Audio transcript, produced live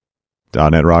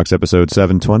.NET Rocks episode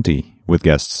 720 with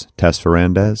guests Tess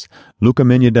Ferrandez, Luca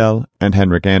Minudel, and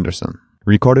Henrik Andersson.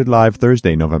 Recorded live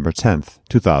Thursday, November 10th,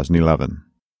 2011.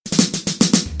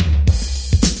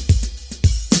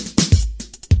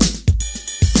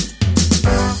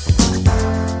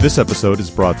 This episode is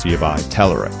brought to you by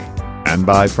Telerik and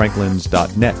by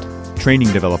Franklins.net,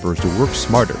 training developers to work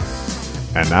smarter.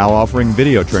 And now offering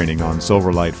video training on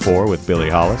Silverlight 4 with Billy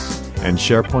Hollis and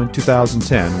SharePoint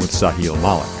 2010 with Sahil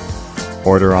Malik.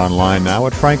 Order online now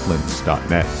at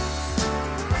franklins.net.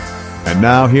 And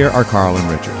now here are Carl and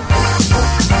Richard.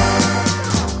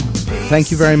 Thank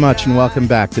you very much and welcome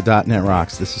back to .NET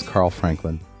Rocks. This is Carl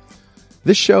Franklin.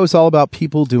 This show is all about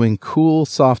people doing cool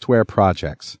software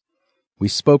projects. We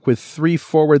spoke with 3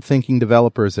 forward-thinking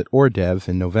developers at Oredev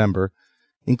in November,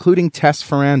 including Tess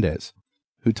Ferrandez,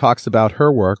 who talks about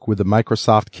her work with the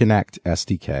Microsoft Kinect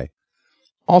SDK.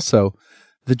 Also,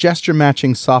 the gesture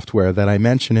matching software that I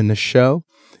mentioned in the show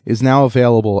is now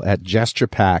available at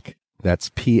GesturePak,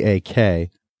 that's PAK.com.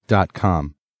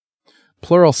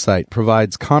 Pluralsight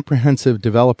provides comprehensive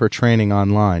developer training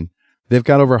online. They've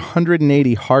got over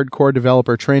 180 hardcore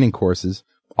developer training courses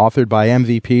authored by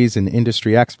MVPs and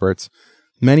industry experts,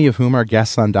 many of whom are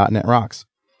guests on .NET Rocks.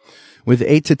 With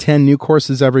 8 to 10 new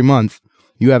courses every month,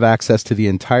 you have access to the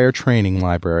entire training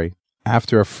library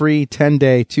after a free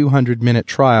 10-day, 200-minute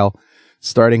trial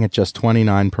starting at just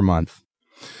 $29 per month.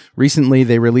 Recently,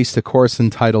 they released a course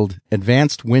entitled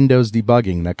Advanced Windows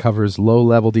Debugging that covers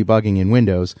low-level debugging in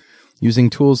Windows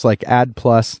using tools like Add+,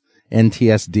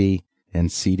 NTSD, and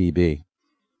CDB.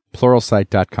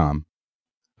 Pluralsight.com.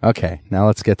 Okay, now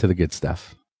let's get to the good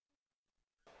stuff.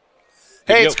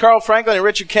 Hey, it's Carl Franklin and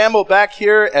Richard Campbell back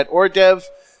here at Oredev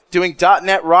doing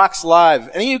 .NET Rocks Live.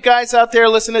 Any of you guys out there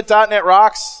listen to .NET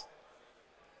Rocks?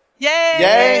 Yay!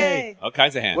 Yay! All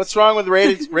kinds of hands. What's wrong with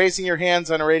raising your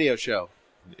hands on a radio show?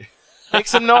 Make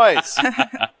some noise.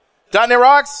 .NET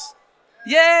Rocks?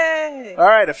 Yay! All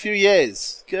right, a few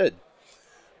yays. Good.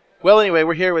 Well, anyway,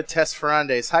 we're here with Tess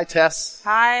Ferrandez. Hi, Tess.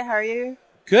 Hi, how are you?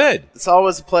 Good. It's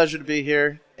always a pleasure to be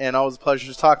here, and always a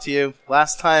pleasure to talk to you.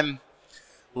 Last time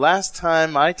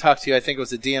I talked to you, I think it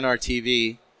was at DNR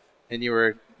TV, and you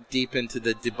were deep into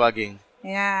the debugging.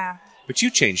 Yeah. But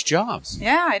you changed jobs.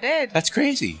 Yeah, I did. That's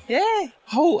crazy. Yay.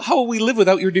 How will we live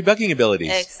without your debugging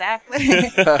abilities? Exactly.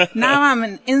 Now I'm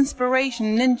an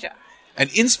inspiration ninja. An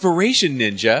inspiration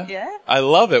ninja? Yeah. I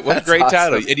love it. What That's a great awesome.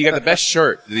 title. And you got the best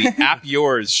shirt, the App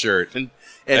Yours shirt. And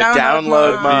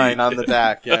download mine on the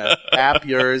back. Yeah. App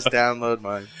yours, download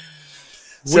mine.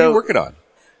 What are you working on?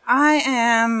 I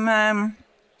am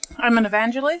I'm an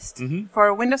evangelist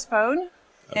for Windows Phone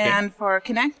and for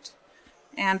Kinect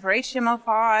and for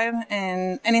HTML5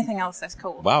 and anything else that's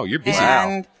cool. Wow, you're busy.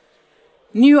 And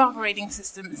new operating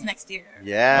systems next year.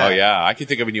 Yeah. Oh, yeah. I can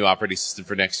think of a new operating system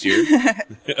for next year.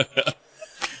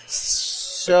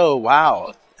 So,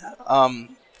 wow.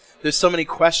 There's so many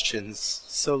questions,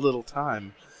 so little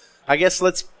time. I guess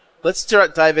let's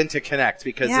dive into Kinect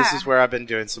because this is where I've been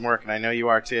doing some work, and I know you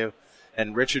are too.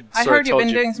 And Richard I sort heard of you've told been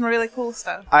you. doing some really cool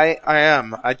stuff. I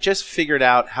am. I just figured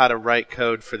out how to write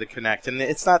code for the Kinect, and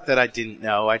it's not that I didn't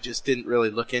know. I just didn't really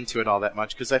look into it all that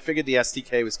much because I figured the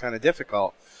SDK was kind of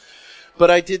difficult. But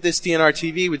I did this DNR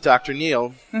TV with Dr.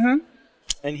 Neil,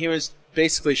 and he was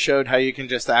basically showed how you can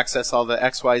just access all the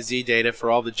XYZ data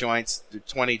for all the joints, the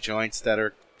 20 joints that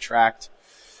are tracked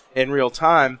in real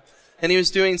time. And he was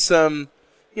doing some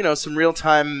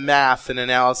real-time math and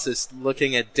analysis,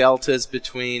 looking at deltas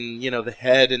between, the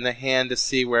head and the hand to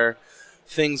see where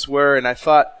things were. And I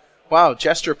thought, wow,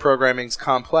 gesture programming's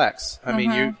complex. I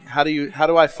mean, how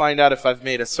do I find out if I've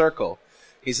made a circle?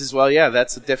 He says, well, yeah,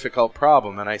 that's a difficult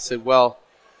problem. And I said, well,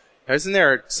 isn't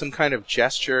there some kind of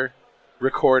gesture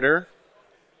recorder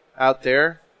out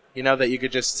there, that you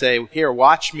could just say, here,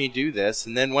 watch me do this,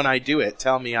 and then when I do it,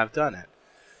 tell me I've done it.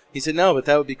 He said, no, but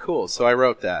that would be cool. So I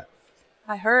wrote that.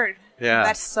 I heard. Yeah.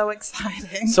 That's so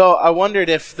exciting. So I wondered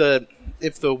if the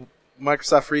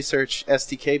Microsoft Research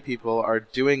SDK people are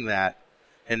doing that,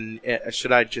 and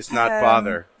should I just not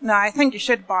bother? No, I think you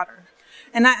should bother.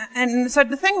 And so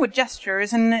the thing with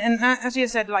gestures, and as you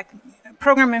said, like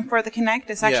programming for the Kinect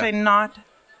is actually not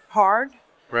hard.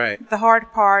 Right. The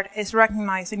hard part is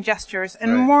recognizing gestures,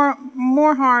 and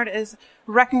more hard is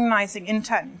recognizing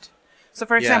intent. So,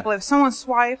 for example, if someone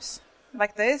swipes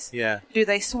like this, do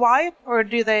they swipe or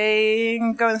do they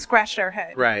go and scratch their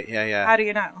head? Right. Yeah. How do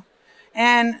you know?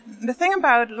 And the thing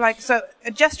about so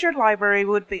a gesture library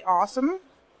would be awesome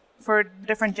for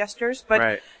different gestures,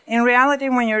 but in reality,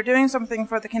 when you're doing something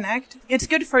for the Kinect, it's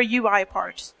good for UI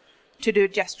parts to do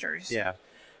gestures. Yeah.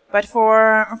 But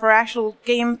for actual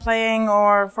game playing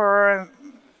or for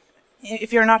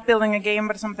if you're not building a game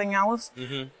but something else,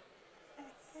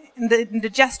 the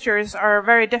gestures are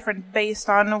very different based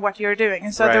on what you're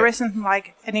doing. So there isn't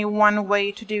like any one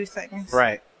way to do things.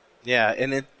 Right. Yeah,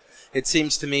 and it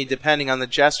seems to me, depending on the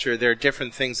gesture, there are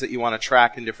different things that you want to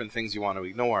track and different things you want to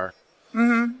ignore.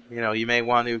 Mm-hmm. You know, you may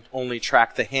want to only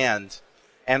track the hand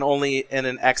and only in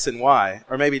an X and Y,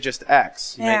 or maybe just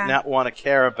X. You may not want to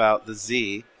care about the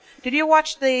Z. Did you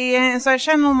watch so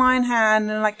Channel 9 had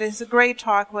like this great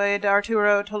talk with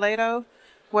Arturo Toledo,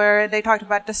 where they talked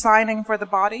about designing for the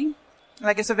body.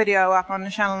 Like, it's a video up on the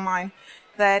Channel 9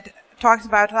 that talks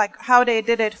about like how they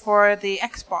did it for the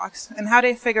Xbox and how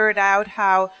they figured out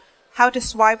how to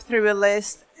swipe through a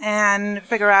list and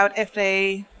figure out if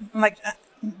they like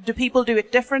do people do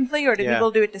it differently or do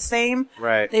people do it the same?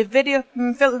 Right. They video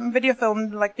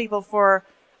filmed like people for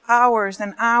hours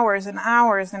and hours and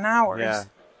hours and hours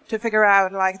to figure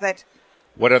out like that.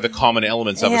 What are the common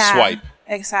elements of a swipe?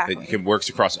 Exactly. That works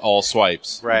across all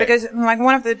swipes. Right. Because like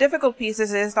one of the difficult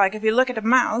pieces is like if you look at a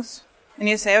mouse and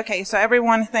you say, okay, so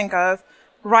everyone think of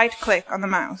right click on the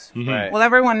mouse. Mm-hmm. Right. Well,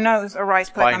 everyone knows a right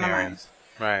click on the mouse.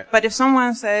 Right. But if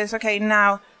someone says, okay,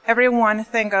 now everyone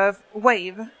think of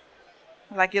wave,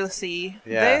 like you'll see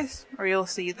this, or you'll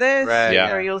see this,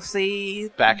 or you'll see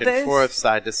back and forth,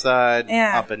 side to side,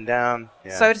 up and down.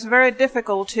 Yeah. So it's very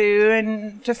difficult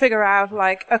to figure out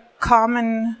like a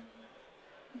common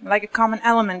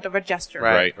element of a gesture.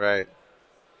 Right.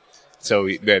 So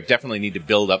we definitely need to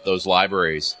build up those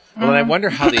libraries. Well, and I wonder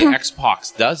how the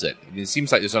Xbox does it. I mean, it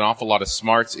seems like there's an awful lot of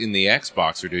smarts in the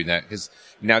Xbox for doing that, because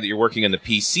now that you're working on the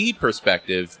PC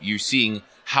perspective, you're seeing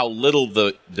how little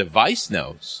the device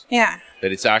knows. Yeah.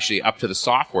 That it's actually up to the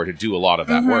software to do a lot of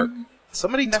that work.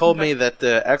 Somebody told me that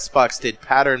the Xbox did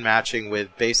pattern matching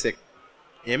with basic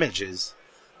images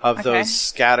of those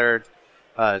scattered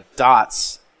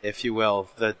dots, if you will,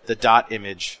 the dot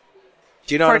image.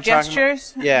 Do you know what I'm talking about? For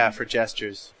gestures? Yeah, for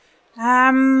gestures.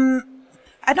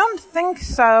 I don't think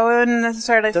so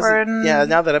necessarily for... Yeah,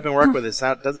 now that I've been working with it,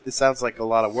 it sounds like a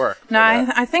lot of work. No,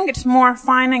 I think it's more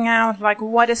finding out like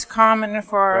what is common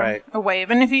for a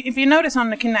wave. And if you notice on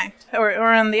the Kinect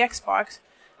or on the Xbox,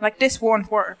 like this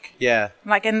won't work. Yeah.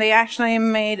 Like, and they actually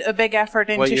made a big effort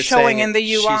into showing in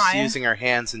the UI. She's using her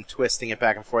hands and twisting it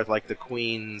back and forth like the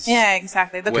Queen's. Yeah,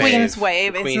 exactly. The Queen's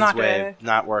wave. The Queen's not wave,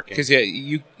 not working. Because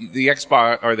the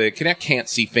Xbox or the Kinect can't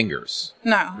see fingers.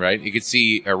 No. Right? You can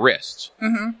see a wrist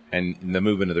and the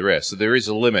movement of the wrist. So there is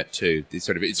a limit to its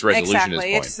resolution.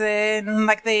 Exactly. At this point. It's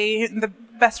like the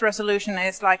best resolution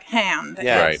is like hand.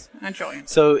 Yeah. Right. And joint.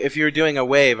 So if you're doing a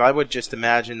wave, I would just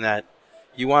imagine that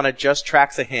you want to just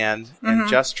track the hand and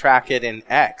just track it in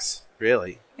X,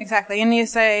 really. Exactly. And you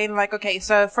say, like, okay,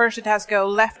 so first it has to go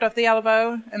left of the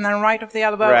elbow, and then right of the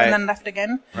elbow, and then left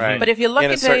again. Right. But if you look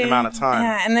in at a certain amount of time.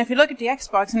 Yeah, and if you look at the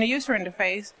Xbox and the user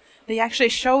interface, they actually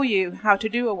show you how to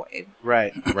do a wave.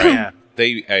 Right. Yeah.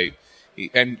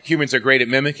 And humans are great at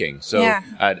mimicking. So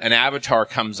an avatar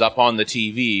comes up on the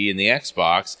TV in the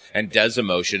Xbox and does a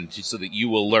motion so that you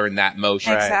will learn that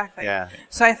motion. Exactly. Yeah.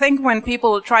 So I think when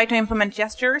people try to implement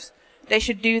gestures, they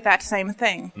should do that same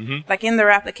thing. Like in their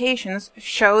applications,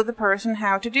 show the person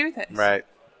how to do this. Right.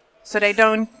 So they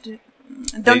don't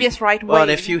just write wave. Well, and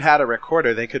if you had a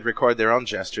recorder, they could record their own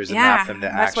gestures and map them to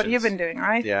actions. That's what you've been doing,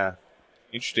 right? Yeah.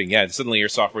 Interesting. Yeah, suddenly your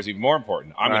software is even more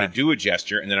important. I'm going to do a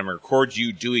gesture, and then I'm going to record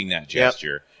you doing that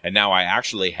gesture, and now I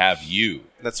actually have you.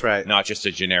 That's right. Not just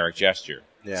a generic gesture.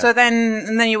 Yeah. So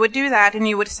then you would do that, and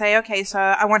you would say, okay, so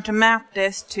I want to map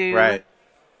this to,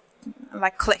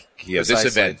 like, click. Yeah, precisely.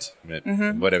 This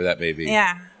event, whatever that may be.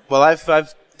 Yeah. Well,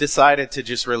 I've decided to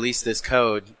just release this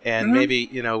code, and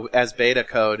maybe, as beta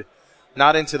code,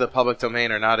 not into the public domain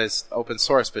or not as open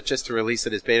source, but just to release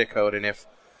it as beta code, and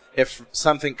if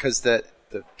something, because the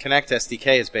Kinect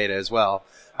SDK is beta as well.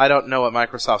 I don't know what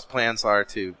Microsoft's plans are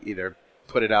to either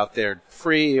put it out there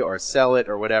free or sell it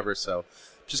or whatever, so I'm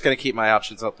just going to keep my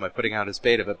options open by putting out as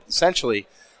beta. But essentially,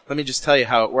 let me just tell you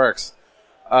how it works.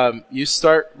 You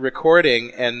start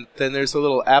recording, and then there's a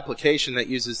little application that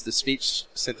uses the speech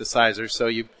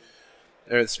synthesizer,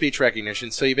 or speech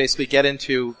recognition. So you basically get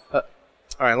into... all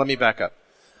right, let me back up.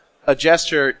 A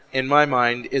gesture, in my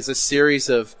mind, is a series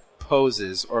of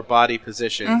poses or body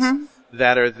positions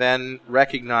that are then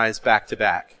recognized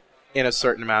back-to-back in a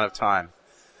certain amount of time.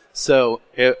 So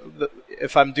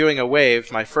if I'm doing a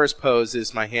wave, my first pose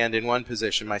is my hand in one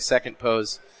position, my second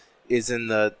pose is in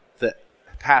the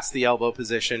past the elbow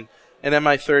position, and then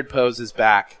my third pose is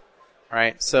back.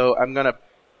 Right? So I'm going to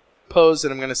pose,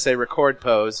 and I'm going to say record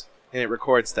pose, and it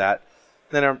records that.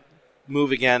 Then I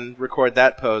move again, record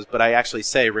that pose, but I actually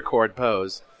say record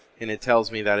pose, and it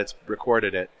tells me that it's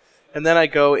recorded it. And then I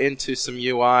go into some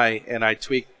UI and I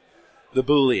tweak the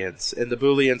Booleans. And the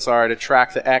Booleans are to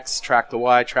track the X, track the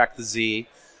Y, track the Z,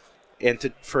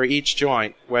 and for each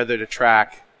joint, whether to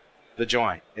track the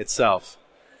joint itself.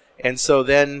 And so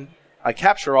then I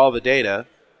capture all the data,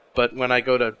 but when I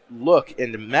go to look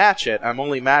and to match it, I'm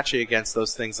only matching against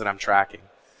those things that I'm tracking.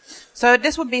 So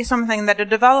this would be something that a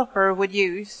developer would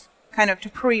use kind of to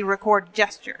pre-record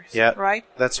gestures, right?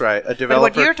 That's right. A developer. But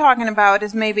what you're talking about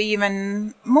is maybe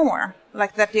even more,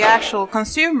 like that the actual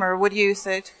consumer would use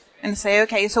it and say,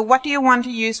 okay, so what do you want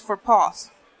to use for pause?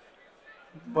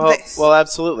 Well,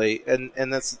 absolutely.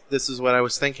 And this is what I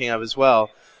was thinking of as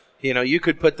well. You know, you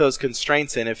could put those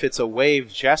constraints in. If it's a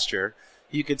wave gesture,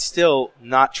 you could still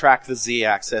not track the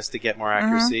Z-axis to get more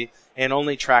accuracy and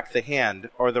only track the hand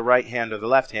or the right hand or the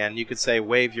left hand. You could say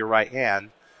wave your right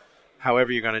hand,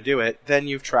 however you're going to do it. Then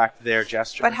you've tracked their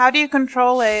gesture. But how do you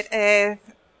control it if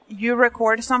you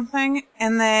record something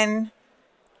and then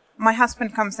my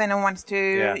husband comes in and wants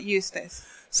to use this?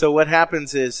 So what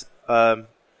happens is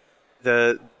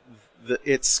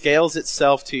it scales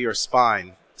itself to your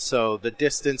spine. So the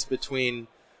distance between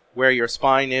where your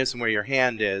spine is and where your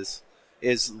hand is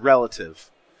relative.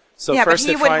 So first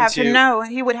but he would have to know.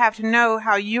 He would have to know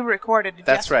how you recorded it.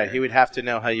 That's right. He would have to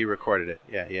know how you recorded it.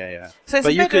 Yeah. So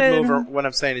but you could move. What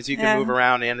I'm saying is, you can move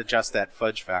around and adjust that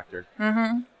fudge factor.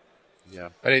 Mm-hmm. Yeah.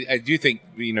 But I do think,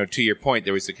 to your point,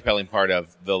 there was the compelling part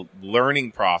of the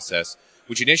learning process,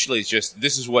 which initially is just,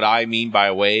 this is what I mean by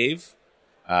a wave.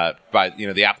 By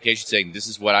the application saying, this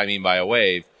is what I mean by a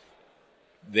wave.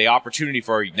 The opportunity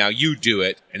for, now you do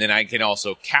it, and then I can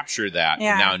also capture that,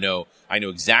 and now I know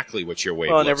exactly what your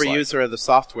wave looks like. Well, and every user of the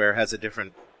software has a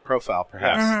different profile,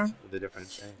 perhaps, with a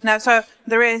different change. Now, so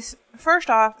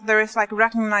first off, there is like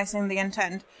recognizing the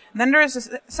intent. Then there is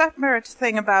a separate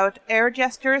thing about air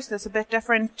gestures that's a bit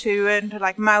different to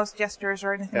like mouse gestures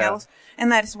or anything else,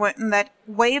 and that's when that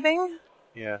waving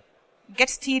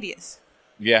gets tedious.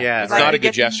 Yeah. It's not a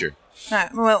good gesture. No,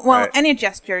 well, any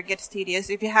gesture gets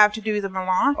tedious if you have to do them a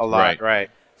lot. A lot,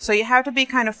 right. So you have to be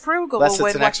kind of frugal Unless with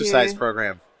it's an exercise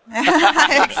program.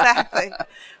 Exactly.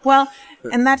 Well,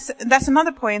 and that's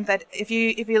another point, that if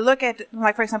you look at,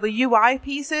 like, for example, UI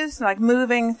pieces, like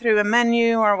moving through a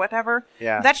menu or whatever,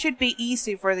 that should be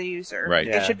easy for the user. Right.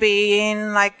 It should be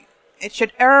it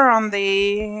should err on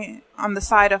the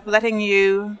side of letting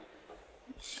you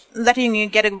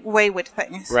get away with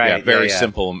things. Right. Yeah, very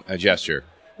simple gesture.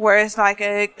 Whereas, like,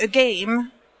 a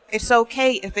game, it's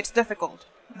okay if it's difficult.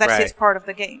 That's just part of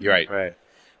the game. You're right.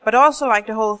 But also, like,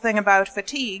 the whole thing about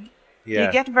fatigue,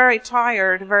 you get very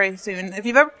tired very soon. If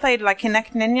you've ever played, like,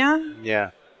 Kinect Ninja...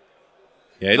 Yeah,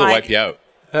 it'll wipe you out.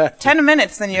 10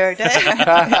 minutes, then you're dead.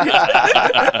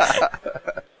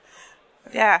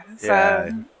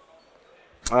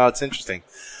 Oh, it's interesting.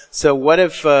 So what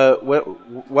if...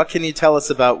 what can you tell us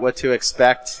about what to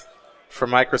expect for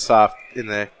Microsoft in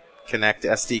the Kinect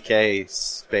SDK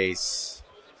space?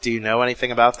 Do you know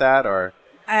anything about that, or?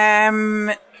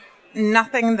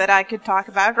 Nothing that I could talk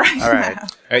about now.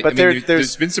 But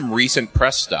there's been some recent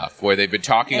press stuff where they've been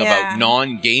talking about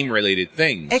non-game related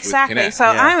things. Exactly. So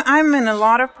I'm in a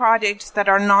lot of projects that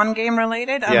are non-game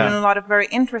related. I'm in a lot of very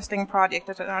interesting projects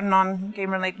that are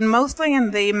non-game related, mostly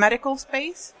in the medical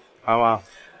space. Oh, wow.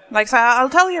 Like, so I'll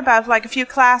tell you about, like, a few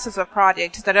classes of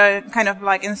projects that are kind of,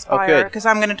 like, inspired, because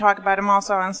I'm going to talk about them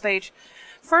also on stage.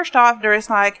 First off, there is,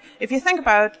 like, if you think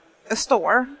about a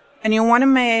store, and you want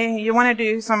to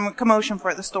do some commotion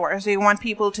for the store, so you want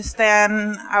people to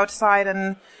stand outside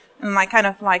and like, kind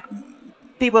of like,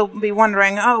 people be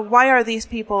wondering, oh, why are these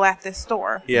people at this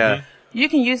store? Yeah. You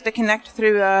can use the Kinect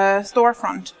through a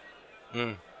storefront,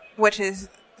 which is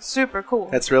super cool.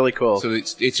 That's really cool. So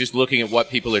it's just looking at what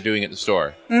people are doing at the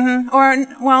store. Mm-hmm. Or,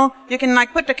 well, you can,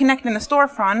 like, put the Kinect in the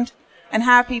storefront and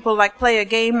have people, like, play a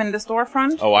game in the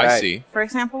storefront. Oh, I see. For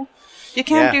example. You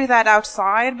can't do that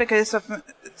outside because of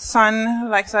sun,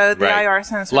 like, so the IR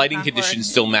sensor. Lighting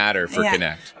conditions still matter for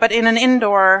Kinect. But in an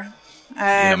indoor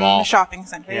shopping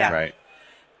center,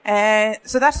 Right.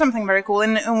 So that's something very cool.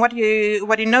 And what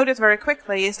you notice very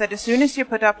quickly is that as soon as you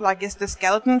put up, like, the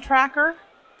skeleton tracker,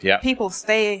 people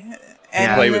stay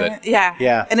and play with it.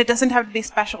 Yeah. And it doesn't have to be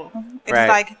special. It's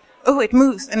like, oh, it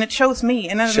moves and it shows me.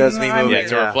 And it shows me moving. Yeah,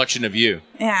 it's a reflection of you.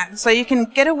 Yeah. So you can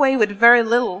get away with very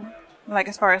little, like,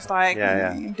 as far as, like,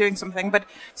 doing something. But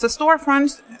so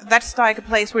storefronts, that's like a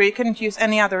place where you couldn't use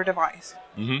any other device.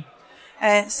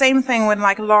 Mm-hmm. Same thing with,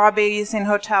 like, lobbies in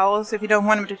hotels. If you don't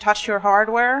want them to touch your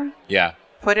hardware,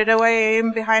 put it away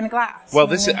behind glass. Well,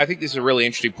 I think this is a really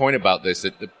interesting point about this.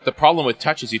 That the problem with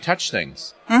touch is you touch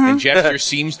things. And gesture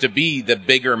seems to be the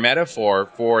bigger metaphor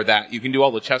for that. You can do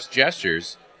all the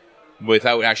gestures,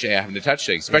 without actually having to touch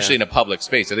things, especially in a public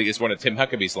space. I think it's one of Tim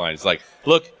Huckabee's lines. Like,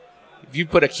 look, if you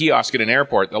put a kiosk in an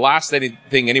airport, the last thing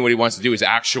anybody wants to do is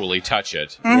actually touch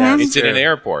it. It's in an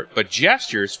airport. But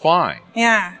gesture's fine.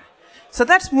 Yeah. So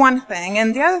that's one thing.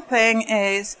 And the other thing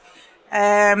is,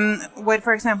 with,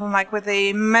 for example, like with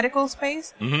the medical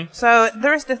space. So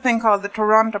there's the thing called the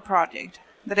Toronto Project.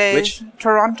 That is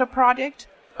Toronto Project.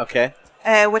 Okay.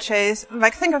 Which is,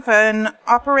 like, think of an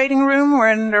operating room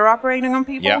where they're operating on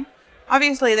people. Yeah.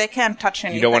 Obviously, they can't touch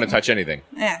anything. You don't want to touch anything.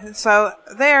 Yeah. So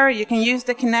there, you can use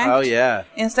the Kinect. Oh, yeah.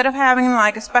 Instead of having,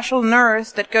 like, a special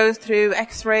nurse that goes through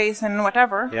x-rays and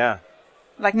whatever. Yeah.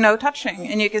 Like, no touching.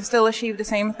 And you can still achieve the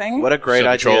same thing. What a great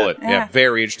idea. Control it. Yeah,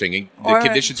 very interesting. The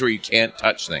conditions where you can't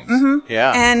touch things.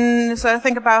 Yeah. And so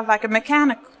think about, like, a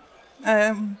mechanic.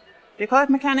 Do you call it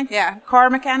mechanic? Yeah.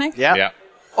 Car mechanic. Yeah.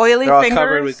 Oily They're all fingers.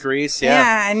 covered with grease.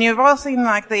 Yeah, and you've all seen,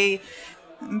 like, the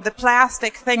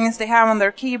plastic things they have on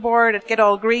their keyboard that get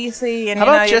all greasy. And how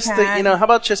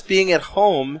about just being at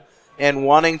home and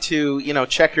wanting to,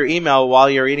 check your email while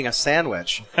you're eating a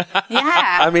sandwich?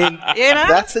 Yeah. I mean,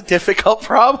 that's a difficult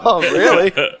problem,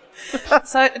 really.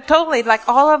 So totally, like,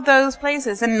 all of those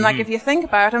places, and like if you think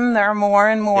about them, there are more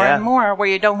and more and more where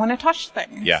you don't want to touch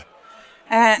things. Yeah.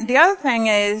 And the other thing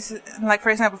is, like, for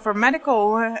example, for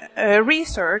medical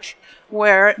research,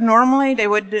 where normally they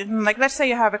would, like, let's say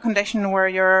you have a condition where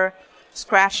you're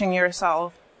scratching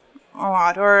yourself a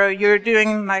lot, or you're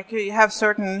doing, like, you have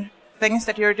certain things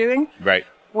that you're doing. Right.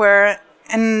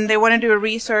 And they want to do a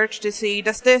research to see,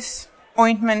 does this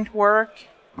ointment work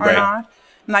or not?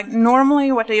 Like,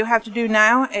 normally what you have to do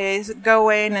now is go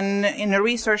in, and in a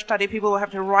research study, people will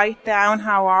have to write down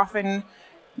how often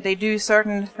they do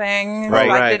certain things,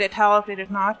 did it help, did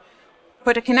it not?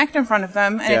 Put a Kinect in front of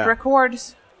them, and it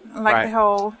records, like, the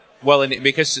whole... Well,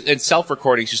 because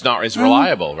self-recording is just not as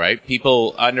reliable, right?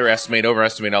 People overestimate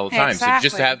all the time. Exactly. So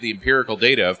just to have the empirical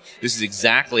data of this is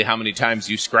exactly how many times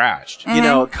you scratched.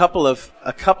 A couple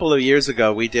of years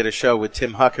ago, we did a show with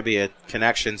Tim Huckabee at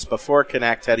Connections before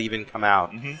Kinect had even come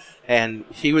out, and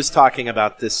he was talking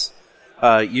about this,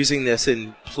 using this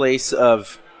in place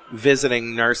of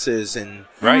visiting nurses and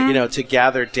to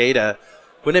gather data.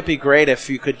 Wouldn't it be great if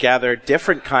you could gather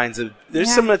different kinds of...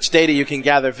 There's so much data you can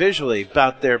gather visually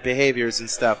about their behaviors and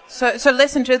stuff. So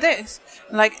listen to this.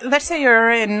 Like, let's say you're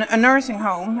in a nursing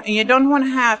home, and you don't want to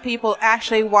have people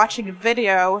actually watching a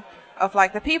video of,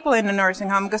 like, the people in the nursing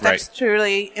home, because that's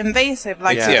truly invasive,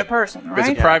 like, to the person, right?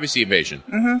 It's a privacy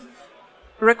invasion.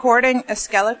 Recording a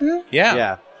skeleton?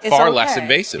 Yeah. Far less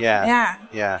invasive.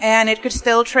 Yeah. And it could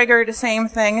still trigger the same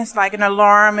things, like an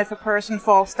alarm if a person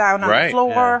falls down on the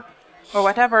floor or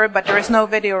whatever, but there is no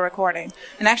video recording.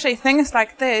 And actually, things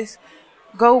like this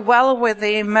go well with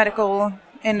the medical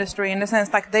industry in the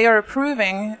sense, like, they are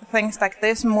approving things like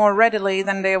this more readily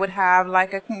than they would have,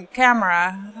 like, a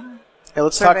camera. Hey,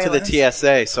 let's talk to the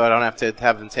TSA so I don't have to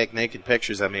have them take naked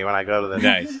pictures of me when I go to the...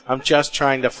 Nice. I'm just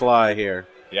trying to fly here.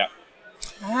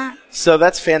 Yeah. So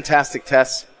that's fantastic,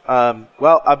 Tess.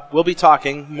 We'll be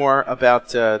talking more about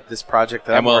this project.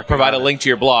 And we'll provide a link to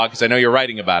your blog, because I know you're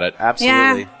writing about it.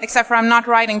 Absolutely. Yeah, except for I'm not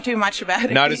writing too much about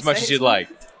it. Not as much as you'd like,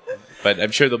 but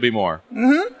I'm sure there'll be more.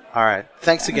 All right.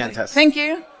 Thanks again, Tess. Thank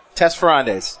you. Tess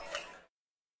Ferrandez.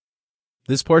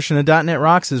 This portion of .NET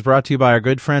Rocks is brought to you by our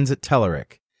good friends at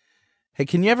Telerik. Hey,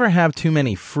 can you ever have too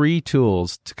many free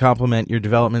tools to complement your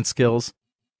development skills?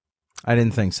 I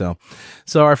didn't think so.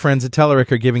 So our friends at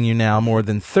Telerik are giving you now more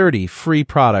than 30 free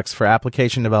products for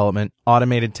application development,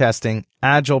 automated testing,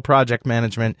 agile project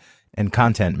management, and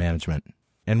content management.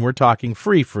 And we're talking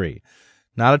free.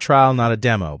 Not a trial, not a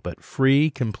demo, but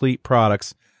free, complete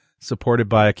products supported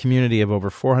by a community of over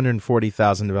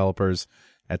 440,000 developers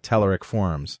at Telerik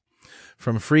forums.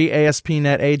 From free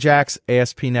ASP.NET Ajax,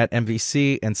 ASP.NET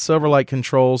MVC, and Silverlight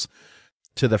controls,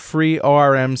 to the free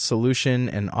ORM solution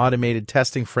and automated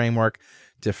testing framework,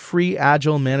 to free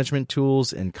agile management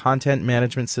tools and content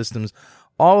management systems,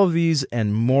 all of these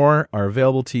and more are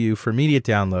available to you for immediate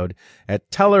download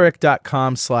at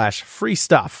Telerik.com/free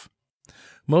stuff.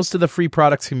 Most of the free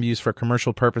products can be used for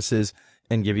commercial purposes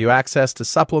and give you access to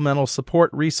supplemental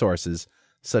support resources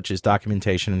such as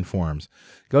documentation and forums.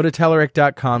 Go to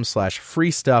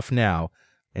Telerik.com/free stuff now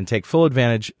and take full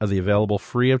advantage of the available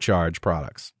free of charge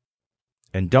products.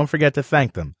 And don't forget to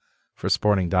thank them for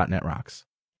supporting .NET Rocks.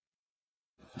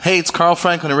 Hey, it's Carl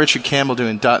Franklin and Richard Campbell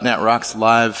doing .NET Rocks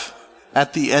live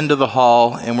at the end of the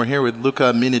hall, and we're here with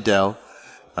Luca Minudel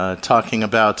talking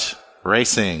about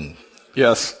racing.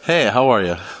 Yes. Hey, how are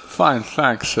you? Fine,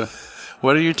 thanks.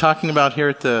 What are you talking about here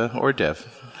at the Oredev?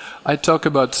 I talk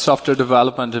about software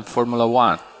development in Formula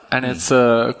One. and it's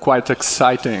quite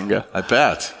exciting. I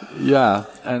bet. Yeah,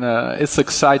 and it's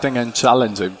exciting and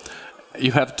challenging.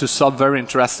 You have to solve very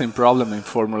interesting problem in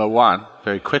Formula One.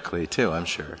 Very quickly, too, I'm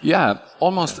sure. Yeah,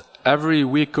 almost every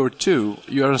week or two,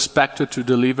 you're expected to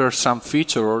deliver some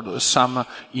feature or some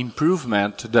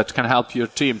improvement that can help your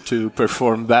team to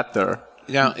perform better.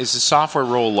 Now, is the software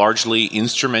role largely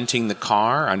instrumenting the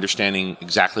car, understanding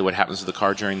exactly what happens to the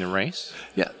car during the race?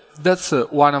 Yeah, that's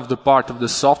one of the part of the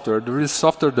software. There is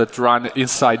software that run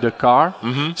inside the car,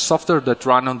 software that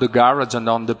run on the garage and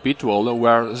on the pit wall,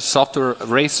 where software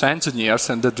race engineers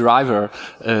and the driver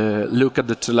look at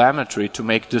the telemetry to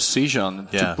make decision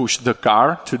to push the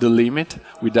car to the limit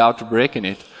without breaking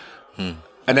it.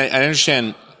 And I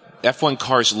understand F1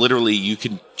 cars, literally, you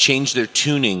can change their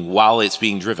tuning while it's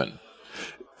being driven.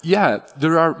 Yeah,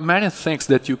 there are many things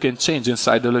that you can change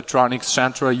inside the electronic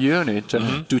central unit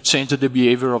to change the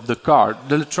behavior of the car.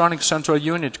 The electronic central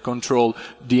unit controls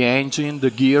the engine, the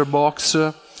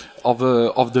gearbox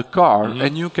of the car,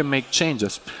 and you can make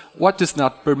changes. What is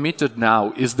not permitted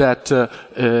now is that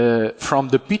from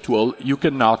the pit wall, you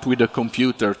cannot, with a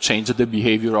computer, change the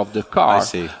behavior of the car. I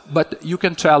see. But you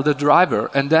can tell the driver,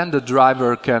 and then the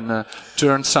driver can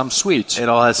turn some switch. It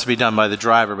all has to be done by the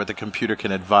driver, but the computer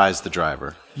can advise the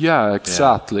driver. Yeah,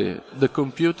 exactly. Yeah. The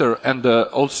computer and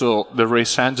also the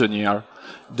race engineer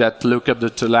that look at the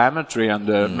telemetry and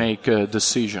make a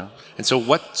decision. And so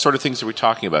what sort of things are we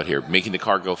talking about here? Making the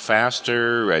car go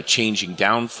faster, changing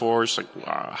downforce? Like,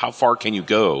 how far can you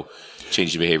go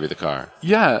change the behavior of the car?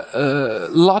 Yeah, a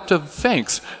lot of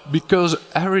things, because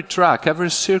every track,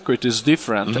 every circuit is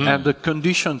different, and the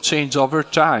condition change over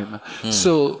time.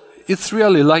 So it's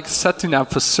really like setting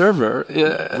up a server.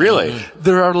 Really?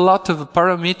 There are a lot of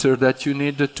parameters that you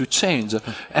need to change,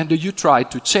 and you try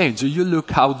to change. You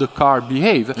look how the car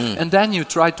behaves, and then you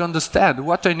try to understand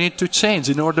what I need to change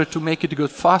in order to make it go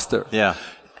faster. Yeah.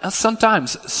 And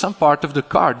sometimes some part of the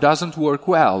car doesn't work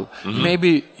well.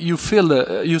 Maybe you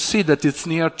feel, you see that it's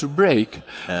near to break.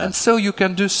 And so you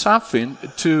can do something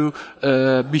to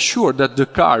be sure that the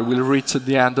car will reach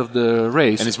the end of the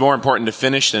race. And it's more important to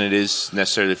finish than it is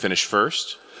necessarily to finish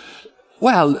first?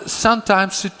 Well,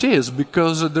 sometimes it is,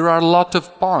 because there are a lot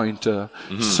of points.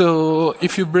 So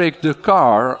if you break the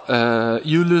car,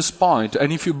 you lose point.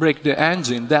 And if you break the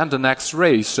engine, then the next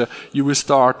race, you will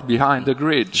start behind the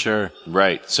grid. Sure.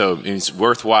 Right. So it's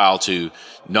worthwhile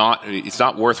it's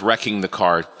not worth wrecking the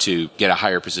car to get a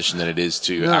higher position than it is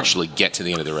to actually get to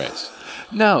the end of the race.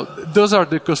 No, those are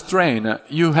the constraints.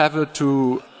 You have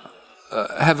to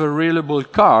have a reliable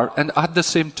car, and at the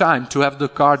same time to have the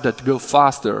car that go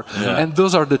faster. And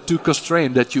those are the two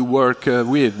constraints that you work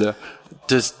with.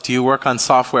 Do you work on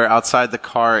software outside the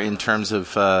car in terms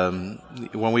of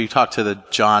when we talked to the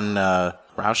John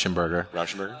Rauschenberger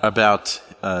about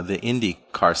the Indy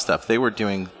car stuff? They were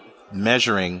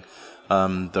measuring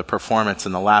the performance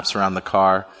and the laps around the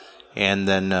car, and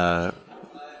then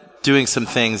doing some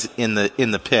things in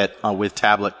the pit with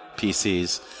tablet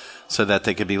PCs, so that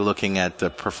they could be looking at the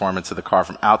performance of the car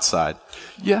from outside.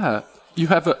 Yeah, you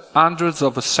have hundreds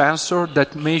of sensors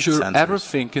that measure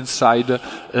everything inside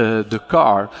the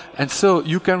car. And so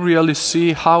you can really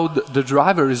see how the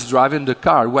driver is driving the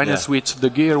car, when he switches the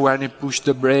gear, when he pushes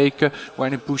the brake,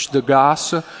 when he pushes the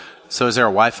gas. So is there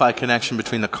a Wi-Fi connection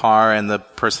between the car and the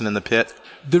person in the pit?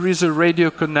 There is a radio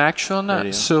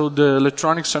connection, so the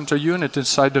electronic central unit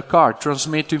inside the car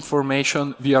transmits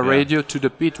information via radio to the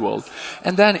pit wall.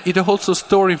 And then it also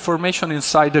stores information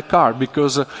inside the car,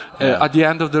 because at the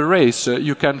end of the race,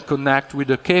 you can connect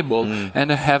with a cable and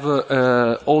have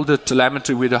all the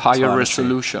telemetry with a higher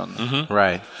resolution.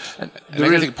 Right. And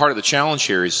I think part of the challenge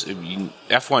here is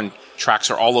F1 tracks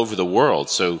are all over the world,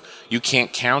 so you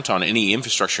can't count on any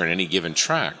infrastructure on any given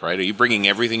track, right? Are you bringing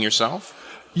everything yourself?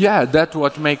 Yeah, that's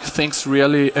what makes things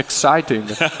really exciting,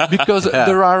 because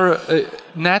there are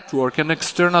network and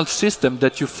external system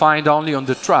that you find only on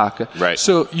the track. Right.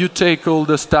 So you take all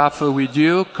the stuff with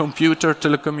you, computer,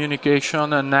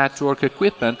 telecommunication, and network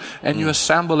equipment, and you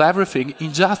assemble everything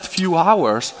in just few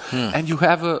hours, and you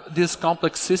have this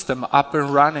complex system up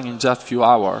and running in just few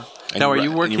hours. And now,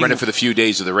 you run it for the few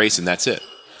days of the race, and that's it?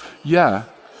 Yeah.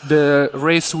 The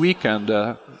race weekend,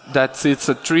 it's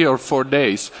 3 or 4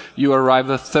 days. You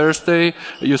arrive at Thursday,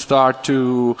 you start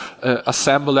to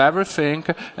assemble everything,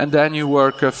 and then you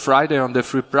work Friday on the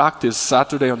free practice,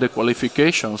 Saturday on the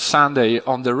qualification, Sunday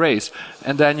on the race,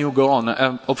 and then you go on,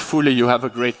 and hopefully you have a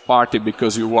great party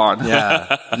because you won.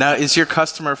 Yeah. Now, is your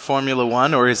customer Formula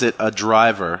One, or is it a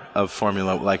driver of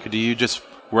Formula One? Like, do you just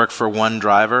work for one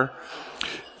driver?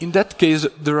 In that case,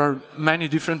 there are many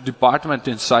different departments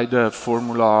inside the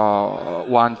Formula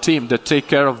One team that take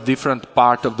care of different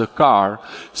part of the car.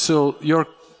 So your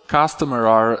customer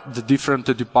are the different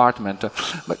department.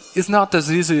 But it's not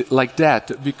as easy like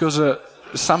that, because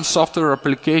some software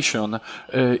application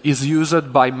is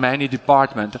used by many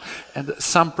departments, and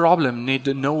some problem need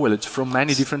knowledge from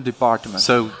many different departments.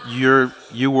 So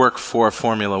you work for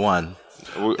Formula One.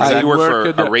 You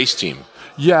work for a race team.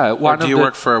 Yeah. Or do you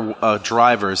work for a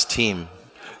driver's team?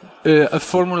 A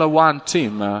Formula One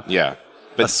team. Yeah.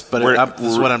 This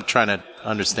is what I'm trying to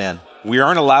understand. We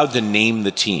aren't allowed to name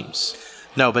the teams.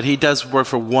 No, but he does work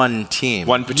for one team.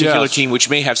 One particular team, which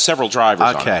may have several drivers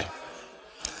on it. Okay.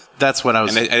 That's what I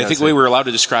was... And I think the way we're allowed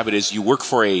to describe it is you work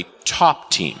for a top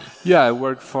team. Yeah, I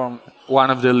work for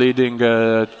one of the leading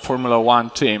Formula One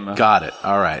team. Got it.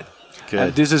 All right. Good.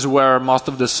 And this is where most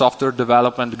of the software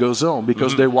development goes on,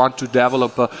 because they want to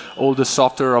develop all the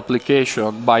software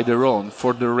application by their own,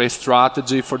 for the race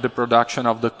strategy, for the production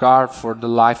of the car, for the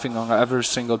lifing on every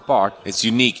single part. It's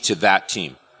unique to that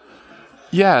team.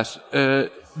 Yes,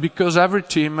 because every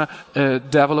team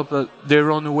develop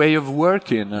their own way of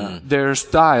working, their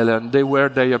style, and where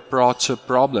they approach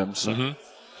problems.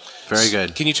 Very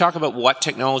good. Can you talk about what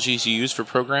technologies you use for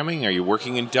programming? Are you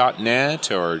working in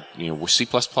 .NET or C++?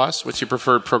 What's your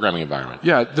preferred programming environment?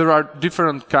 Yeah, there are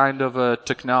different kind of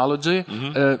technology.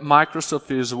 Microsoft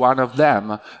is one of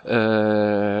them.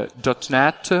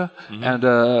 .NET and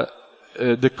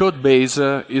the code base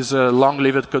is a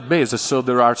long-lived code base, so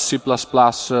there are C++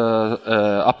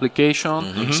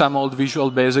 application, some old Visual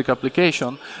Basic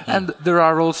application, and there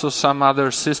are also some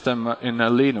other system in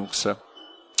Linux.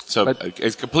 So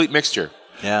it's a complete mixture.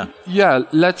 Yeah. Yeah,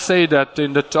 let's say that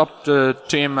in the top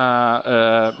team,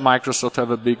 Microsoft have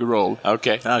a big role.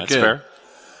 Okay, that's good. fair.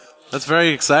 That's very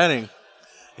exciting.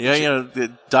 Yeah,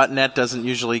 the .NET doesn't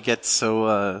usually get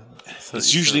so...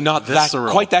 it's usually not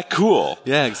visceral. quite that cool.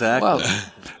 Yeah, exactly.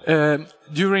 Well,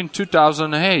 during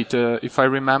 2008, if I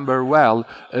remember well,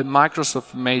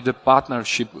 Microsoft made a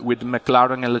partnership with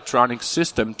McLaren Electronic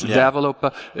System to develop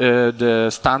the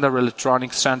standard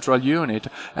electronic central unit,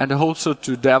 and also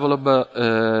to develop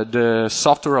the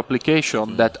software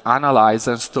application that analyze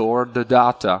and store the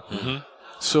data.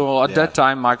 So at that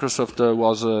time, Microsoft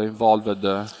was involved.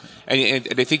 And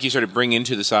I think you sort of bring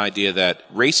into this idea that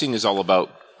racing is all about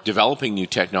developing new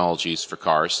technologies for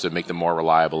cars to make them more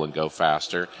reliable and go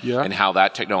faster, and how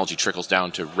that technology trickles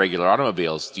down to regular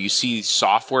automobiles. Do you see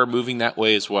software moving that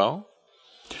way as well?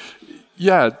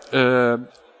 Yeah,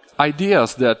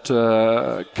 ideas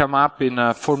that come up in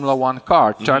a Formula One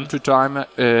car time to time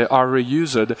are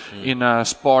reused in a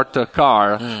sport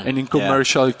car and in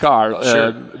commercial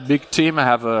car. Big team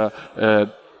have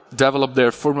develop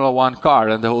their Formula One car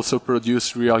and also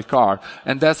produce real car.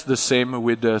 And that's the same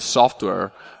with the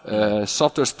software.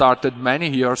 Software started many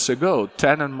years ago,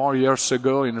 10 and more years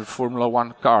ago in a Formula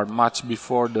One car, much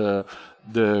before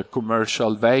the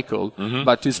commercial vehicle.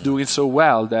 But it's doing so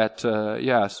well that,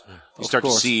 yes, you start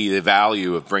to see the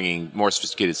value of bringing more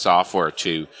sophisticated software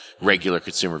to regular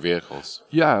consumer vehicles.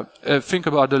 Yeah, think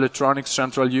about the electronic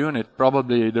central unit.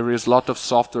 Probably there is a lot of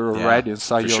software already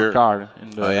inside your car.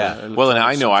 Well, and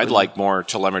I know I'd like more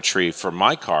telemetry for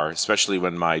my car, especially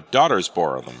when my daughters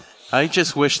borrow them. I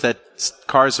just wish that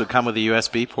cars would come with a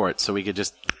USB port so we could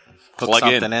just plug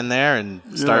something in there and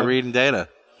start reading data.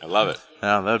 I love it.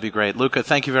 Oh, that would be great. Luca,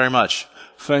 thank you very much.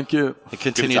 Thank you. And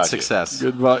continued success.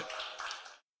 Goodbye.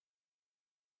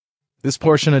 This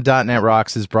portion of .NET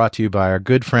Rocks is brought to you by our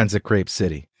good friends at Grape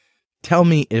City. Tell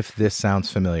me if this sounds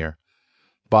familiar.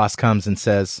 Boss comes and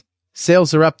says,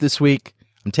 "Sales are up this week.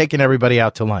 I'm taking everybody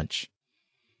out to lunch."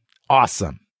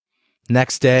 Awesome.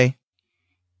 Next day,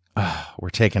 we're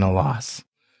taking a loss.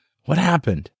 What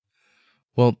happened?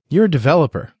 Well, you're a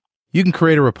developer. You can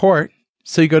create a report.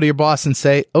 So you go to your boss and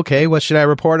say, "Okay, what should I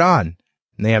report on?"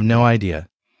 And they have no idea.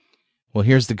 Well,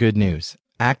 here's the good news.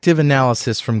 Active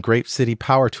Analysis from Grape City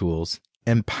Power Tools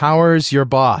empowers your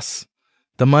boss,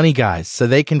 the money guys, so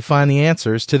they can find the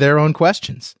answers to their own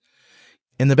questions.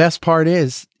 And the best part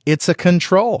is, it's a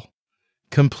control.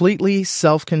 Completely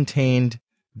self-contained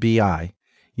BI.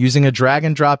 Using a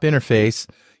drag-and-drop interface,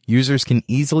 users can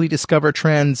easily discover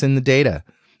trends in the data,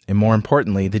 and more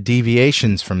importantly, the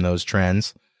deviations from those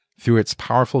trends through its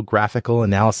powerful graphical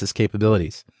analysis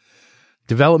capabilities.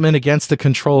 Development against the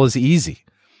control is easy.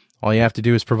 All you have to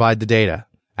do is provide the data.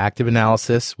 Active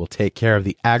Analysis will take care of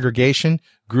the aggregation,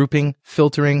 grouping,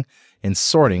 filtering, and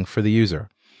sorting for the user.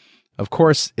 Of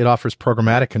course, it offers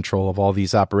programmatic control of all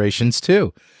these operations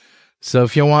too. So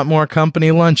if you want more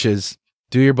company lunches,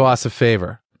 do your boss a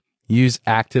favor. Use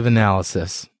Active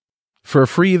Analysis. For a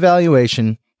free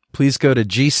evaluation, please go to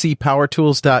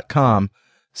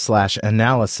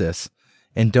gcpowertools.com/analysis,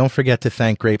 and don't forget to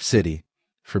thank Grape City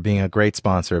for being a great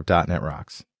sponsor of .NET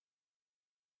Rocks.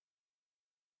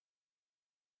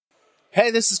 Hey,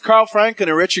 this is Carl Franklin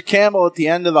and Richard Campbell at the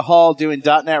end of the hall doing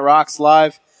 .NET Rocks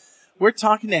Live. We're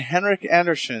talking to Henrik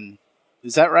Andersson.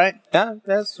 Is that right? Yeah,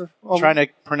 that's trying to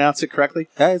pronounce it correctly?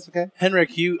 Yeah, it's okay.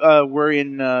 Henrik, you were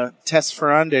in Tess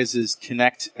Ferrandez's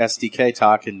Kinect SDK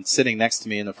talk and sitting next to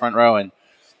me in the front row and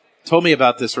told me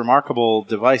about this remarkable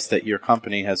device that your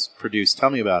company has produced. Tell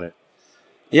me about it.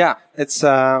 Yeah, it's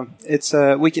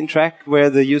we can track where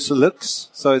the user looks.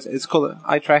 So it's called an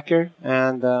eye tracker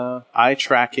and eye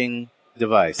tracking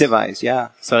device. Yeah.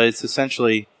 So it's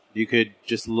essentially you could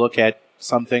just look at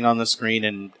something on the screen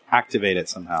and activate it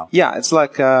somehow. Yeah, it's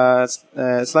like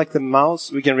the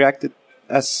mouse. We can react it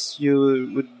as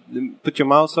you would put your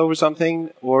mouse over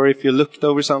something, or if you looked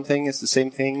over something, it's the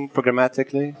same thing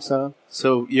programmatically.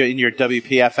 So in your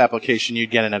WPF application,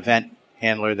 you'd get an event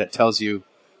handler that tells you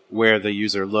where the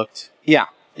user looked. Yeah.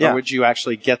 Or would you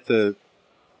actually in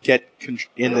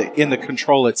the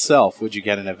control itself? Would you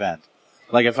get an event?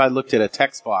 Like if I looked at a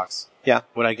text box,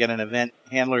 would I get an event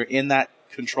handler in that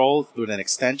control with an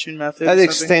extension method?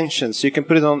 Extensions. You can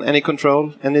put it on any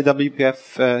control, any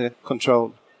WPF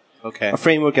control. Okay. A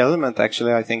framework element,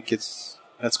 actually. I think that's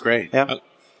great. Yeah.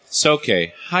 So,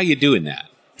 okay, how you doing that?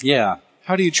 Yeah.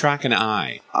 How do you track an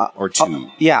eye or two?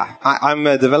 I'm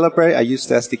a developer. I use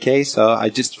the SDK, so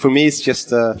for me, it's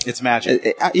just it's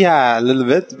magic. A little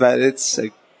bit, but it's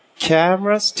two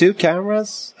cameras.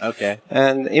 Okay.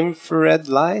 And infrared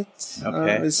light.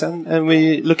 Okay. And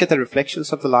we look at the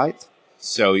reflections of the light.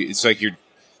 So it's like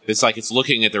it's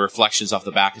looking at the reflections off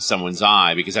the back of someone's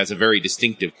eye because that's a very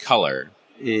distinctive color.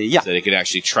 Yeah. So that it could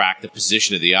actually track the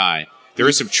position of the eye. There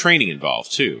is some training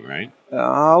involved too, right?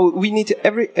 We need to.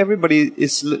 Everybody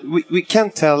is. We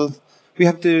can't tell. We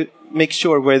have to make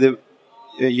sure where the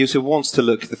user wants to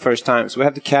look the first time. So we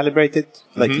have to calibrate it.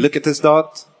 Like look at this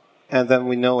dot, and then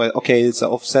we know. Okay, it's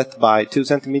offset by 2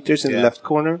 centimeters in the left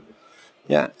corner.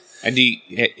 Yeah. And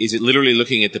is it literally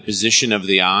looking at the position of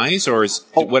the eyes, or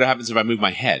what happens if I move my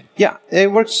head? Yeah,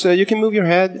 it works. You can move your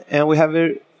head, and we have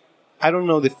I don't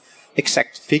know the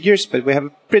exact figures, but we have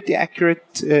a pretty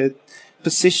accurate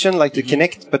position, like the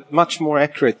Kinect, but much more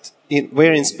accurate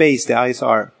where in space the eyes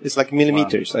are. It's like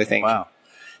millimeters, I think. Wow.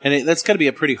 And that's got to be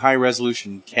a pretty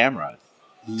high-resolution camera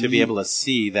to be able to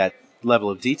see that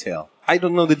level of detail. I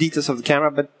don't know the details of the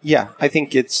camera, but yeah, I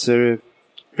think it's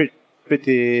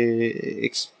pretty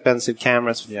expensive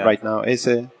cameras right now.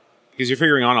 Because you're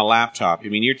figuring on a laptop, I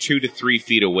mean, you're 2 to 3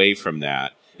 feet away from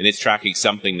that, and it's tracking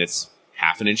something that's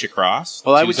half an inch across.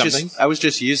 Well, I was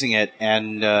just using it,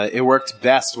 and it worked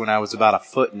best when I was about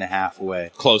 1.5 feet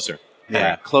away. Closer.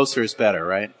 Yeah, right. Closer is better,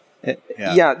 right?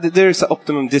 There's an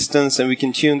optimum distance, and we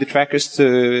can tune the trackers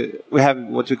to. We have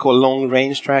what we call long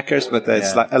range trackers, but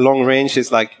it's like a long range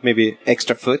is like maybe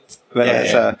extra foot.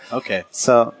 But okay.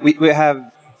 So we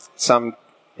have some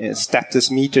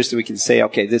status meters that we can say,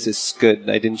 okay, this is good.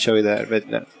 I didn't show you that, but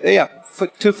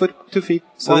 2 feet.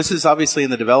 So this is obviously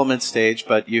in the development stage,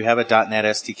 but you have a .NET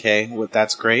SDK.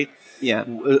 That's great. Yeah.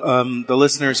 The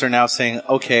listeners are now saying,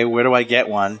 okay, where do I get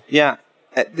one? Yeah.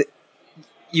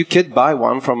 You could buy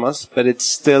one from us, but it's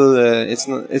still it's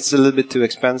a little bit too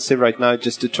expensive right now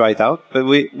just to try it out. But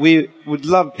we would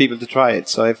love people to try it.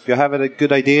 So if you have a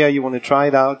good idea, you want to try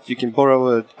it out, you can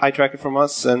borrow an eye tracker from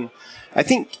us. And I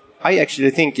actually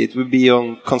think it will be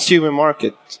on consumer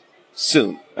market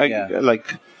soon.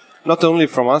 Like not only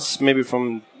from us, maybe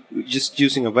from just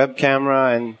using a web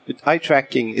camera, and eye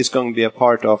tracking is going to be a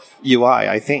part of UI,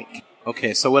 I think.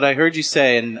 Okay, so what I heard you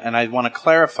say, and I want to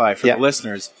clarify for the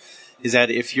listeners, is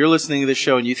that if you're listening to the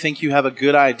show and you think you have a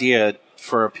good idea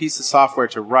for a piece of software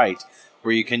to write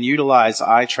where you can utilize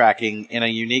eye tracking in a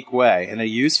unique way, in a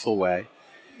useful way,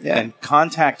 then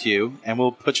contact you, and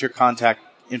we'll put your contact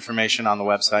information on the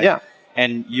website. Yeah.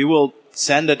 And you will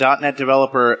send a .NET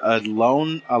developer a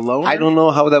loan? I don't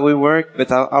know how that will work,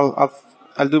 but I'll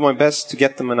do my best to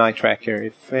get them an eye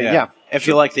tracker. If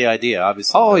you like the idea,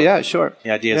 obviously. Oh, yeah, sure. The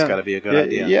idea's got to be a good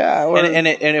idea. Yeah.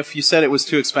 And if you said it was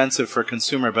too expensive for a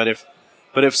consumer, but if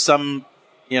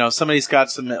somebody's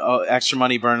got some extra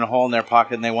money burning a hole in their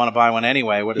pocket and they want to buy one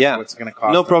anyway, what's it going to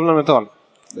cost? No problem at all.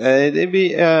 It'd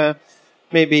be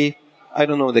maybe, I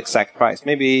don't know the exact price,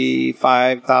 maybe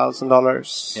 $5,000,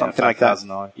 something like that.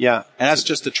 $5,000. Yeah. And that's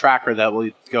just a tracker that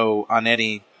will go on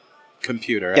any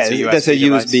computer. That's a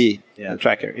USB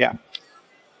tracker, yeah.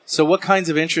 So what kinds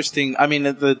of interesting, I mean,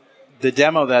 the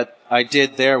demo that I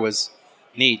did there was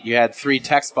neat. You had 3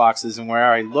 text boxes, and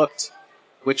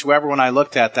wherever one I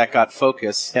looked at, that got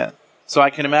focus. Yeah. So I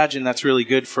can imagine that's really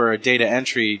good for a data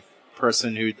entry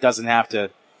person who doesn't have to,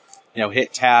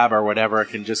 hit tab or whatever.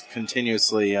 It can just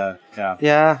continuously,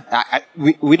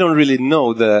 we don't really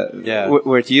know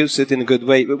where to use it in a good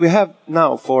way, but we have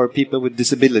now for people with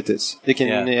disabilities. You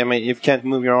can, if you can't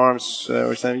move your arms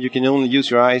or something, you can only use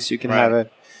your eyes. You can have a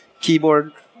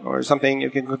keyboard or something you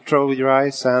can control with your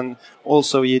eyes, and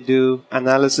also you do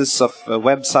analysis of a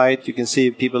website. You can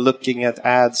see people looking at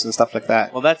ads and stuff like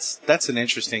that. Well, that's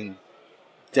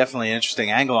definitely an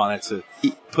interesting angle on it, to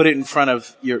put it in front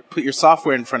of put your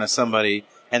software in front of somebody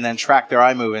and then track their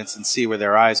eye movements and see where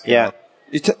their eyes go. Yeah,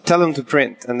 you tell them to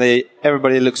print, and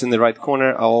everybody looks in the right corner.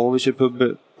 We should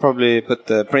probably put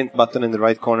the print button in the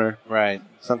right corner. Right.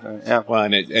 Something. Yeah. Well,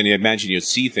 and you imagine you'll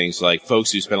see things like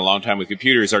folks who spend a long time with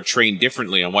computers are trained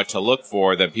differently on what to look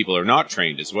for than people who are not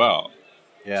trained as well.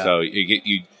 Yeah. So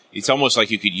it's almost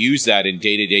like you could use that in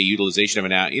day-to-day utilization of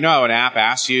an app. You know how an app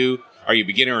asks you, are you a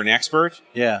beginner or an expert?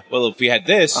 Yeah. Well, if we had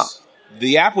this,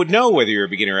 the app would know whether you're a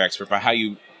beginner or expert by how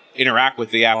you interact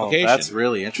with the application. Oh, that's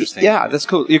really interesting. Yeah, that's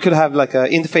cool. You could have like an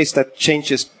interface that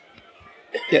changes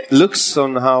looks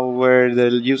on where the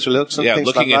user looks. And things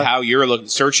looking like at that. how you're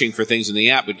searching for things in the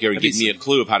app would give me a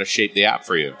clue of how to shape the app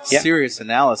for you. Yeah. Serious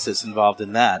analysis involved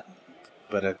in that,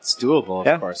 but it's doable,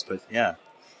 of course. But yeah.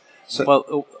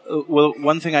 So, well,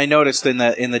 one thing I noticed in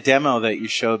the demo that you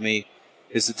showed me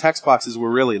is the text boxes were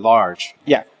really large.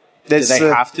 Yeah. Do they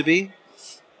have to be?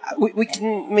 We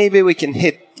can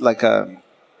hit like a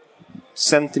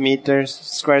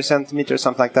square centimeter,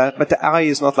 something like that. But the eye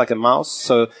is not like a mouse,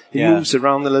 so it moves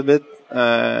around a little bit.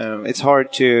 It's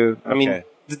hard to. I mean,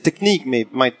 the technique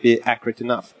might be accurate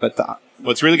enough, but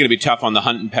well, it's really going to be tough on the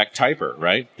Hunt and Peck typer,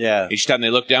 right? Yeah. Each time they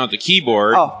look down at the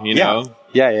keyboard, you know.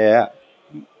 Yeah.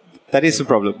 That is a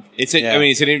problem. I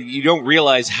mean, you don't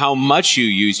realize how much you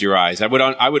use your eyes. I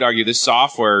would argue this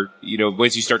software,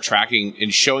 once you start tracking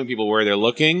and showing people where they're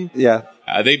looking,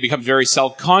 they become very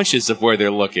self-conscious of where they're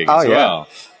looking as well.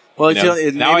 Well,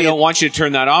 now I don't want you to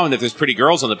turn that on if there's pretty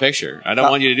girls on the picture. I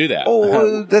don't want you to do that.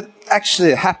 Oh, that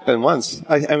actually happened once.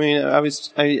 I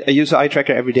use eye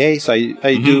tracker every day, so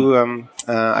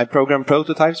I program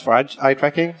prototypes for eye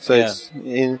tracking. So it's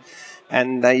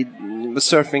and I was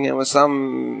surfing and was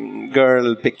some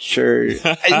girl picture.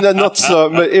 Not so,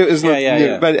 but it was not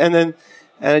new. But and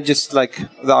I just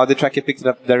the tracker picked it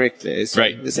up directly. So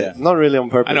it's not really on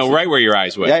purpose. I know right where your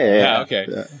eyes went. Yeah. Okay.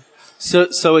 Yeah.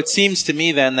 So it seems to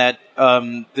me then that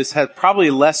this has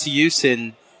probably less use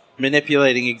in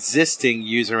manipulating existing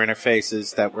user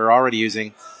interfaces that we're already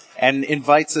using, and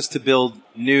invites us to build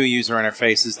new user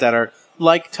interfaces that are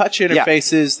like touch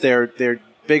interfaces. They're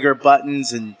bigger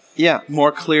buttons and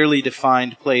more clearly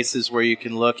defined places where you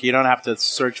can look. You don't have to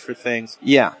search for things.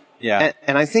 Yeah.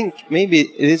 And I think maybe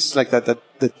it is like that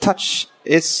the touch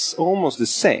is almost the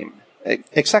same,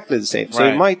 exactly the same. So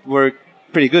it might work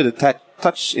pretty good at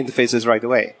touch interfaces right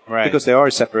away, because they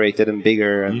are separated and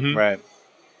bigger. And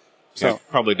So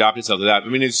probably adopt itself to that. I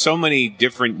mean, there's so many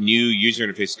different new user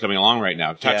interfaces coming along right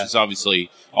now. Touch is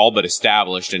obviously all but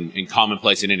established and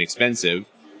commonplace and inexpensive.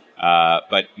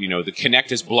 But, the Kinect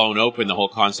has blown open the whole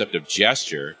concept of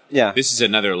gesture. Yeah. This is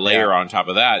another layer on top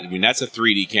of that. I mean, that's a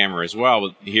 3D camera as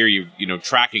well. Here you're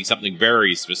tracking something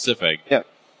very specific. Yeah.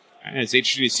 And it's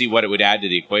interesting to see what it would add to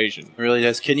the equation. It really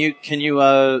does. Can you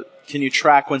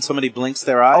track when somebody blinks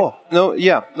their eye? Oh,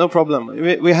 no problem.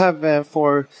 We have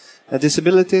for a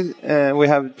disability, we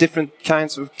have different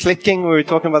kinds of clicking. We were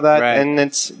talking about that, and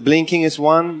it's blinking is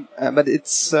one, but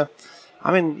it's.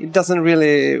 It doesn't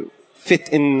really fit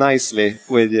in nicely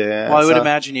with. Well, I would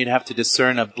imagine you'd have to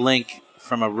discern a blink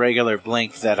from a regular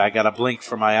blink that I got a blink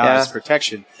for my eyes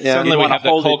protection. Yeah. Certainly, we have the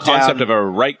whole concept of a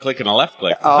right click and a left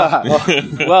click.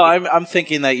 Well, I'm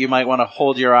thinking that you might want to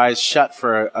hold your eyes shut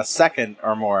for a second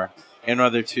or more in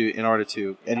order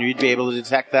to, and you'd be able to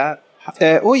detect that.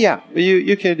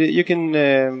 You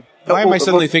can. Why am I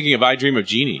suddenly thinking of I Dream of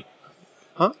Jeannie?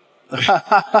 Huh?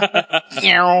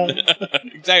 Exactly.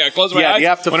 I close my eyes. You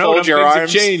have to fold your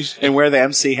arms and wear the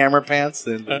MC Hammer pants.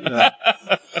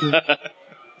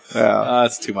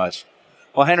 That's too much.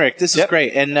 Well, Henrik, this is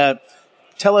great. And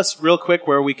tell us real quick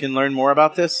where we can learn more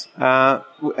about this.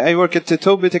 I work at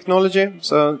Tobii Technology,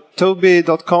 so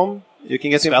Tobii.com. You can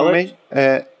get information.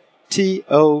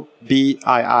 Tobii.com.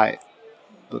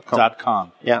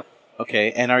 Yeah.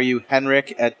 Okay. And are you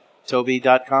Henrik at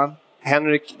Tobii.com?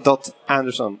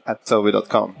 Henrik.Andersson at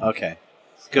Tobii.com. Okay.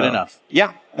 Good enough.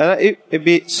 Yeah. It'd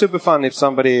be super fun if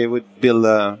somebody would build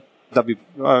a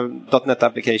 .NET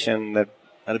application.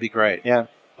 That'd be great. Yeah.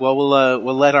 Well,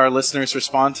 we'll let our listeners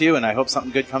respond to you, and I hope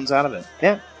something good comes out of it.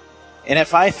 Yeah. And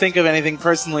if I think of anything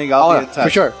personally, I'll be in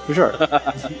touch. For sure.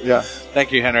 Yeah.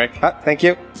 Thank you, Henrik. Thank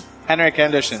you. Henrik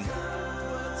Andersson.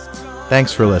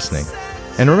 Thanks for listening.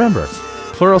 And remember,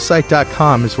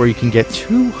 Pluralsight.com is where you can get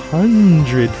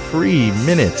 200 free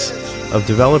minutes of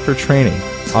developer training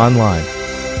online.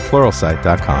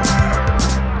 Pluralsight.com.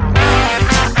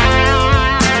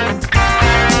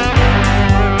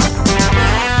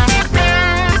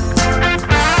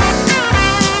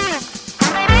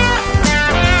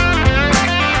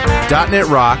 .NET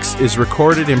Rocks is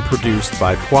recorded and produced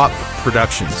by PWOP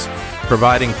Productions,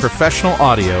 providing professional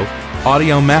audio,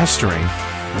 audio mastering,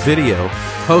 video,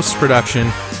 post-production,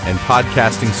 and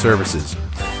podcasting services.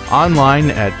 Online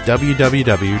at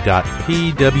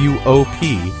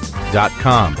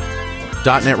www.pwop.com.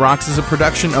 .NET Rocks is a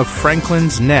production of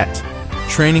Franklin's Net,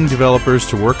 training developers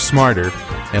to work smarter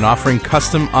and offering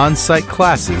custom on-site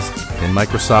classes in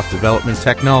Microsoft development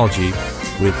technology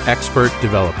with expert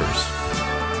developers.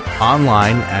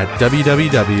 Online at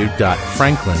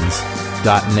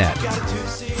www.franklins.net.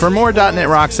 For more .NET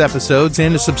Rocks episodes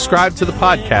and to subscribe to the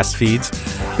podcast feeds,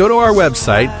 go to our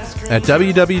website at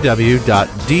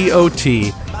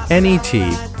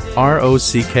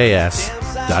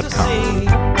www.dotnetrocks.com.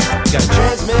 Got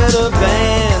transmitter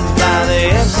banned by the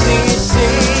FCC.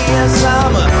 Yes,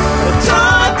 I'm a